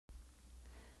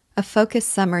A focused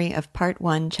summary of Part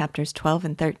 1, Chapters 12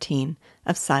 and 13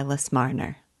 of Silas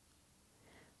Marner.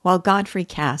 While Godfrey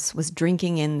Cass was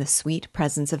drinking in the sweet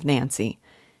presence of Nancy,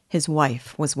 his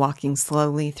wife was walking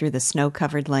slowly through the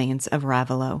snow-covered lanes of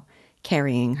Raveloe,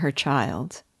 carrying her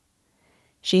child.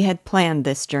 She had planned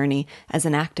this journey as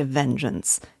an act of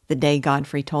vengeance, the day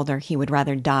Godfrey told her he would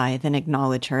rather die than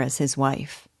acknowledge her as his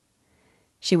wife.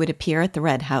 She would appear at the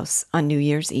Red House on New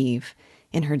Year's Eve,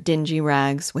 in her dingy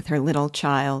rags with her little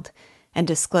child, and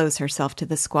disclose herself to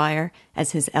the squire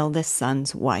as his eldest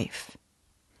son's wife.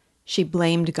 She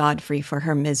blamed Godfrey for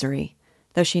her misery,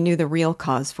 though she knew the real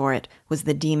cause for it was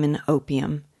the demon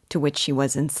opium to which she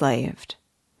was enslaved.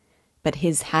 But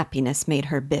his happiness made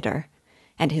her bitter,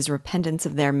 and his repentance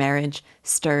of their marriage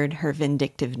stirred her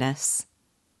vindictiveness.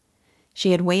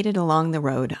 She had waited along the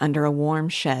road under a warm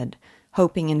shed,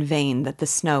 hoping in vain that the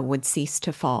snow would cease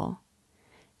to fall.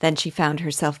 Then she found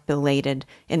herself belated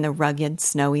in the rugged,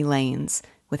 snowy lanes,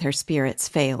 with her spirits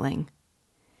failing.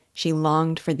 She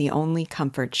longed for the only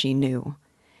comfort she knew,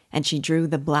 and she drew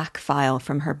the black phial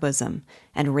from her bosom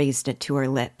and raised it to her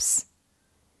lips.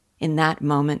 In that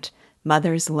moment,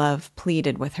 mother's love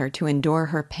pleaded with her to endure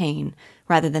her pain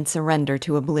rather than surrender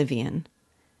to oblivion.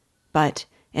 But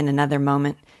in another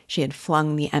moment, she had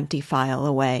flung the empty phial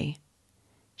away.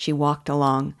 She walked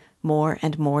along more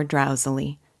and more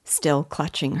drowsily, still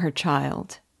clutching her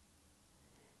child.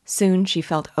 Soon she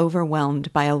felt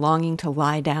overwhelmed by a longing to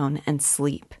lie down and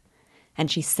sleep, and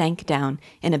she sank down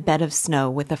in a bed of snow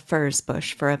with a furze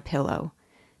bush for a pillow,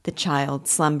 the child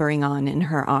slumbering on in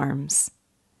her arms.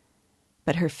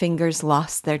 But her fingers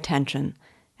lost their tension,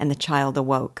 and the child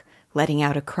awoke, letting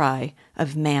out a cry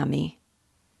of "Mammy."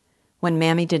 When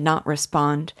Mammy did not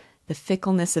respond, the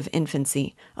fickleness of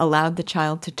infancy allowed the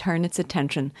child to turn its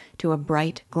attention to a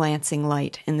bright, glancing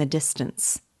light in the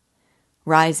distance.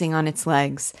 Rising on its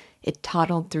legs, it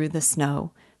toddled through the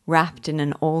snow, wrapped in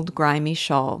an old grimy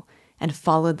shawl, and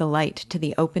followed the light to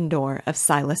the open door of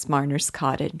Silas Marner's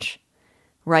cottage,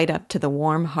 right up to the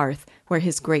warm hearth where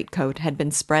his greatcoat had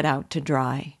been spread out to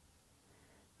dry.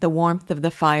 The warmth of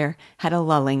the fire had a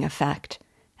lulling effect,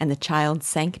 and the child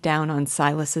sank down on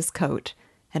Silas's coat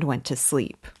and went to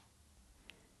sleep.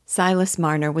 Silas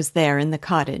Marner was there in the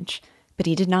cottage, but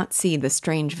he did not see the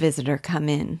strange visitor come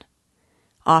in.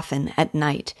 Often, at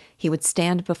night, he would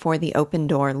stand before the open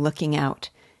door looking out,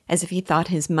 as if he thought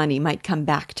his money might come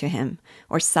back to him,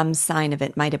 or some sign of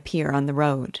it might appear on the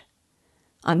road.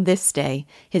 On this day,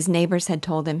 his neighbors had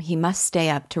told him he must stay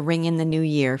up to ring in the new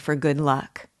year for good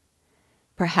luck.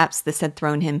 Perhaps this had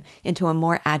thrown him into a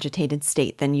more agitated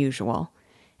state than usual,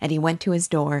 and he went to his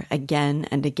door again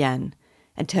and again,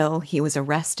 until he was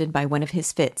arrested by one of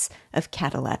his fits of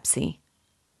catalepsy.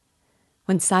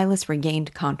 When Silas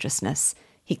regained consciousness,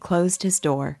 he closed his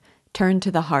door, turned to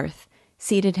the hearth,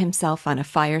 seated himself on a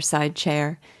fireside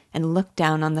chair, and looked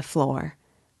down on the floor,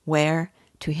 where,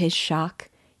 to his shock,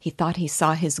 he thought he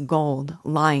saw his gold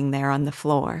lying there on the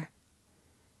floor.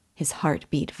 His heart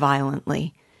beat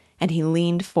violently, and he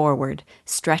leaned forward,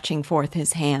 stretching forth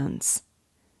his hands.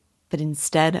 But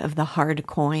instead of the hard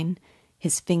coin,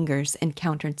 his fingers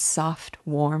encountered soft,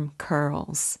 warm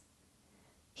curls.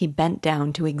 He bent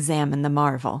down to examine the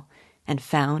marvel, and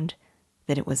found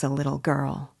that it was a little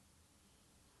girl.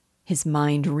 His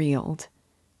mind reeled.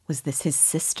 Was this his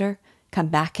sister, come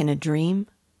back in a dream?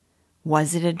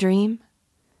 Was it a dream?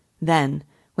 Then,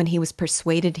 when he was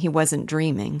persuaded he wasn't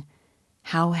dreaming,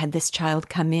 how had this child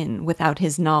come in without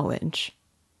his knowledge?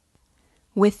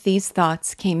 With these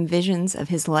thoughts came visions of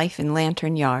his life in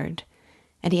Lantern Yard,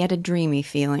 and he had a dreamy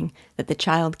feeling that the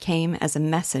child came as a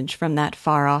message from that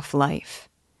far-off life.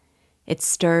 It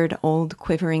stirred old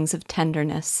quiverings of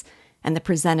tenderness and the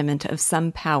presentiment of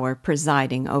some power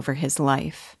presiding over his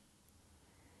life.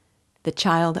 The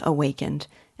child awakened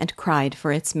and cried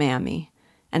for its mammy,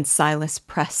 and Silas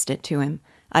pressed it to him,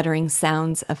 uttering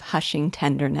sounds of hushing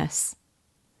tenderness.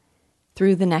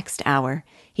 Through the next hour,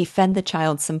 he fed the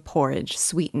child some porridge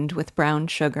sweetened with brown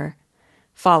sugar,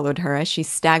 followed her as she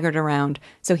staggered around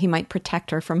so he might protect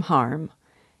her from harm,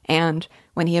 and,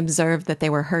 when he observed that they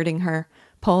were hurting her,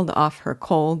 pulled off her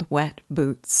cold, wet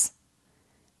boots.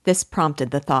 This prompted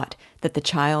the thought that the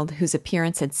child, whose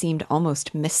appearance had seemed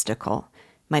almost mystical,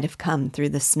 might have come through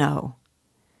the snow.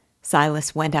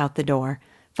 Silas went out the door,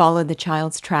 followed the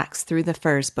child's tracks through the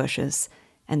furze bushes,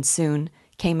 and soon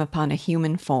came upon a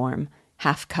human form,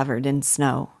 half covered in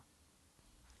snow.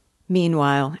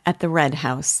 Meanwhile, at the Red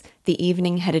House, the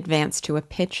evening had advanced to a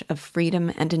pitch of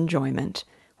freedom and enjoyment,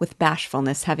 with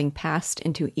bashfulness having passed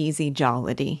into easy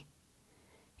jollity.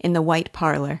 In the white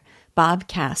parlor, Bob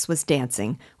Cass was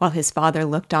dancing while his father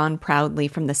looked on proudly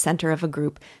from the center of a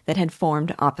group that had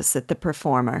formed opposite the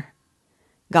performer.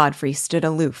 Godfrey stood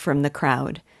aloof from the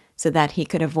crowd so that he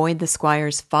could avoid the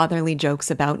squire's fatherly jokes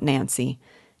about Nancy,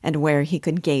 and where he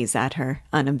could gaze at her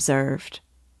unobserved.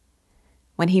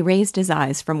 When he raised his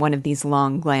eyes from one of these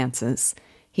long glances,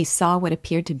 he saw what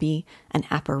appeared to be an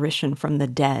apparition from the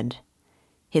dead,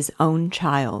 his own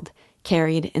child,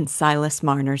 carried in Silas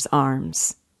Marner's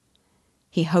arms.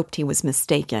 He hoped he was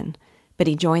mistaken, but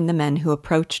he joined the men who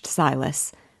approached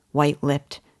Silas,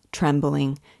 white-lipped,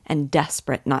 trembling, and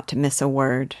desperate not to miss a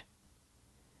word.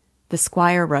 The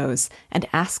squire rose and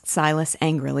asked Silas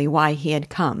angrily why he had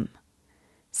come.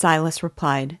 Silas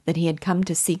replied that he had come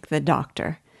to seek the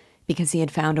doctor, because he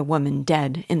had found a woman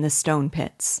dead in the stone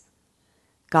pits.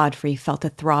 Godfrey felt a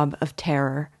throb of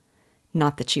terror,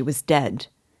 not that she was dead,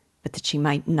 but that she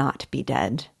might not be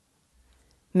dead.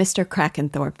 Mr.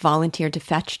 Crackenthorpe volunteered to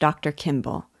fetch Dr.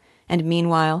 Kimball, and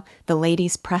meanwhile the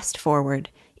ladies pressed forward,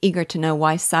 eager to know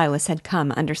why Silas had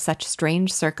come under such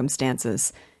strange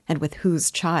circumstances, and with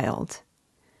whose child.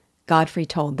 Godfrey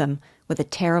told them, with a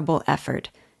terrible effort,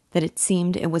 that it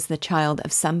seemed it was the child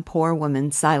of some poor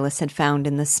woman Silas had found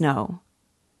in the snow.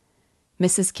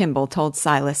 Mrs. Kimball told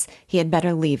Silas he had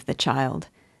better leave the child,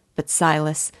 but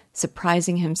Silas,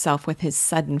 surprising himself with his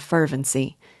sudden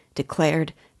fervency,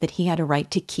 declared that he had a right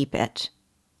to keep it.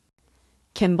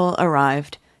 Kimball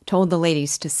arrived, told the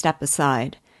ladies to step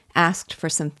aside, asked for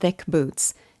some thick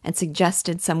boots, and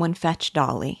suggested someone fetch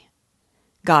Dolly.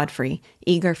 Godfrey,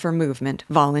 eager for movement,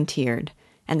 volunteered,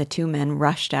 and the two men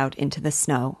rushed out into the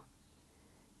snow.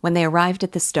 When they arrived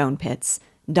at the stone pits,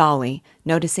 Dolly,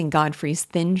 noticing Godfrey's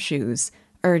thin shoes,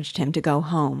 urged him to go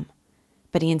home,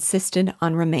 but he insisted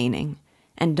on remaining,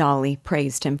 and Dolly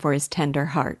praised him for his tender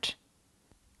heart.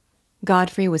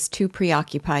 Godfrey was too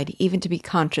preoccupied even to be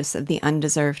conscious of the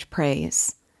undeserved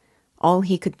praise. All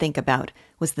he could think about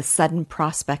was the sudden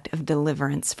prospect of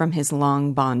deliverance from his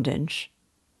long bondage.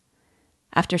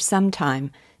 After some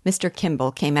time, Mr.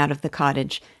 Kimball came out of the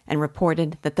cottage and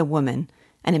reported that the woman,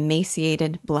 an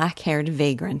emaciated, black-haired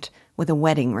vagrant with a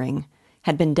wedding ring,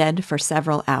 had been dead for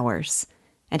several hours,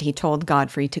 and he told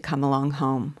Godfrey to come along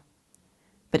home.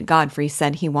 But Godfrey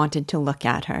said he wanted to look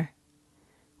at her.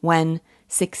 When,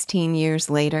 16 years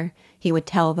later, he would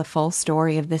tell the full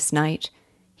story of this night,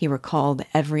 he recalled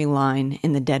every line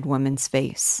in the dead woman's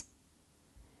face.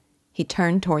 He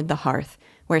turned toward the hearth,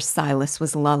 where Silas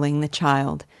was lulling the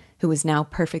child, who was now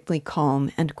perfectly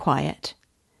calm and quiet.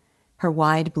 Her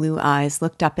wide blue eyes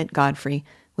looked up at Godfrey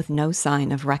with no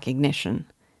sign of recognition,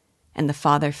 and the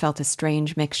father felt a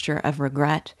strange mixture of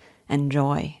regret and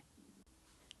joy.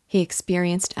 He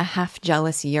experienced a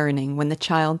half-jealous yearning when the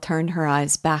child turned her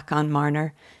eyes back on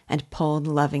Marner and pulled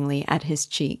lovingly at his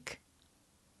cheek.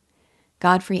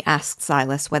 Godfrey asked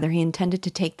Silas whether he intended to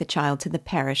take the child to the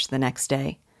parish the next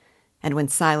day, and when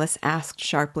Silas asked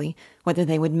sharply whether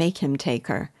they would make him take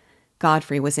her,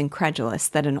 Godfrey was incredulous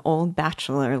that an old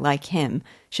bachelor like him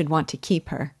should want to keep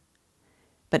her.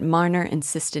 But Marner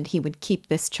insisted he would keep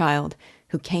this child,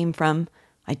 who came from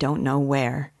I don't know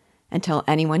where, until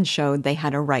anyone showed they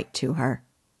had a right to her.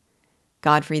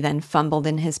 Godfrey then fumbled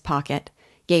in his pocket,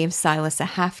 gave Silas a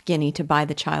half-guinea to buy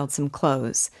the child some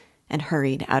clothes, and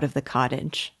hurried out of the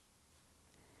cottage.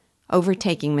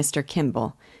 Overtaking Mr.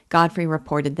 Kimball, Godfrey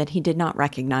reported that he did not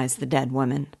recognize the dead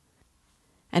woman.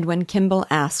 And when Kimball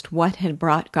asked what had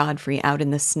brought Godfrey out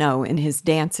in the snow in his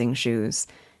dancing shoes,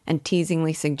 and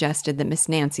teasingly suggested that Miss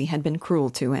Nancy had been cruel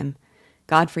to him,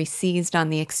 Godfrey seized on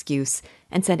the excuse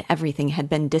and said everything had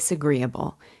been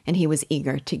disagreeable, and he was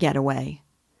eager to get away.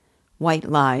 White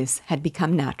lies had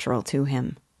become natural to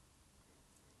him.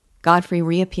 Godfrey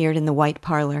reappeared in the white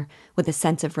parlor with a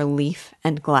sense of relief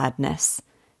and gladness,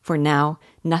 for now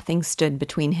nothing stood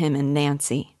between him and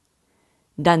Nancy.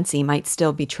 Dunsey might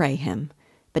still betray him,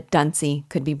 but Dunsey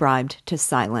could be bribed to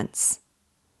silence.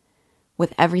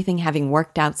 With everything having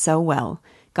worked out so well,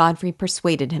 Godfrey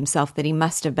persuaded himself that he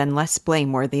must have been less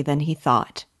blameworthy than he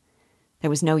thought. There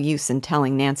was no use in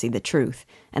telling Nancy the truth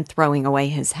and throwing away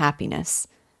his happiness.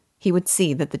 He would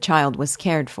see that the child was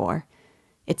cared for.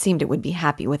 It seemed it would be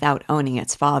happy without owning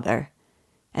its father,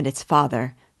 and its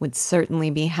father would certainly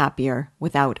be happier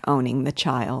without owning the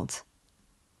child.